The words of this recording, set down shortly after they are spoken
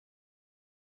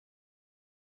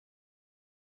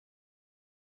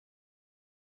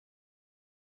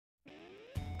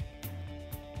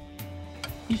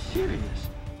You serious?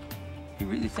 You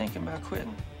really thinking about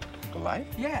quitting? The life?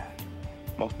 Yeah.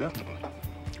 Most definitely.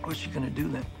 What's you gonna do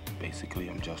then? Basically,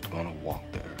 I'm just gonna walk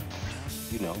the earth.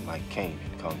 You know, like Kane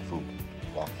in Kung Fu.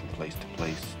 Walk from place to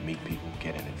place, meet people,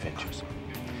 get in adventures.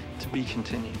 To be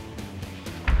continued.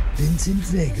 Vincent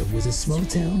Vega was a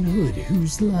small-town hood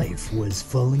whose life was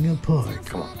falling apart.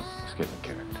 Come on, let's get in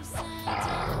character. So,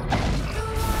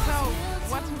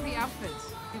 what's with the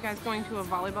outfits? You guys going to a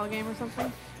volleyball game or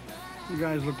something? You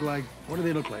guys look like... What do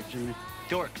they look like, Jimmy?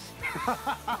 Dorks.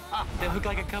 They look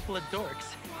like a couple of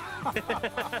dorks.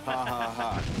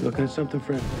 You looking at something,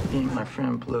 friend? Being my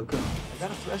friend, Pluko. I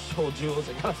got a threshold, Jules.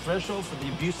 I got a threshold for the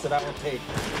abuse that I will take.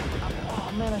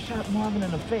 Oh, man, I shot Marvin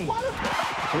in the face.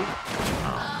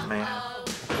 Oh, man.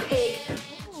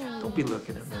 Don't be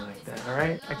looking at me like that, all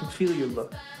right? I can feel your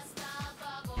look.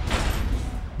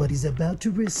 But he's about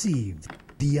to receive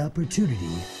the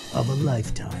opportunity of a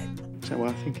lifetime. Is that what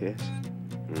I think it is?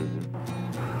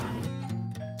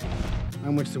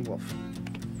 I'm Winston Wolfe.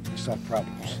 I solve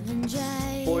problems.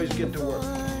 Boys, get to work.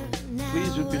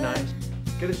 Please would be nice.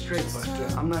 Get it straight, Buster.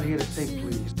 I'm not here to say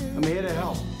please. I'm here to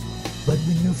help. But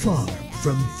when you're far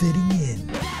from fitting in,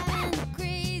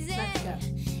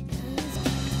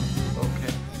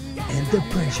 Okay. and the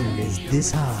pressure is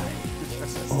this high,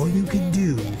 all you can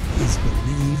do is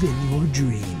believe in your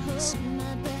dreams.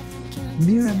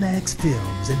 Miramax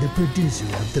Films and the producer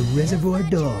of The Reservoir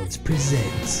Dogs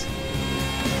presents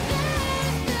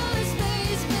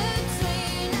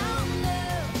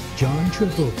John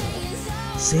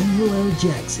Travolta, Samuel L.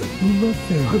 Jackson, Uma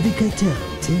Thurman, Harvey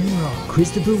Keitel, Tim Roth,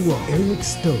 Christopher Walken, Eric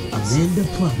Stoltz, Amanda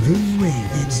Plummer, Ving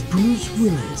Rhames, and Bruce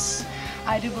Willis.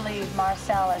 I do believe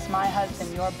Marcel, as my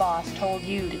husband, your boss, told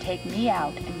you to take me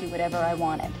out and do whatever I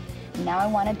wanted. Now I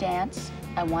want to dance,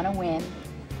 I want to win,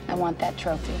 I want that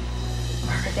trophy.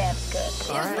 The dance good.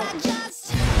 All right.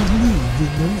 Believe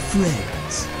in your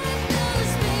friends.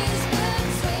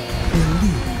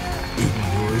 Believe in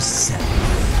yourself.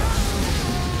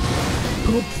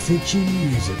 Pulp Fiction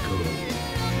Musical.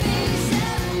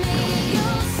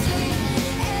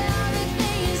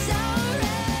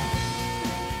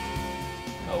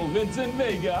 Oh, Vincent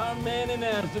Vega, our man in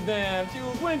Amsterdam.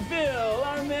 Jules Winfield,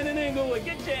 our man in Inglewood.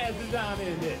 Get your asses down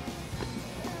in there.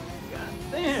 God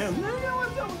damn, nigga,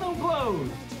 what's up with them clothes?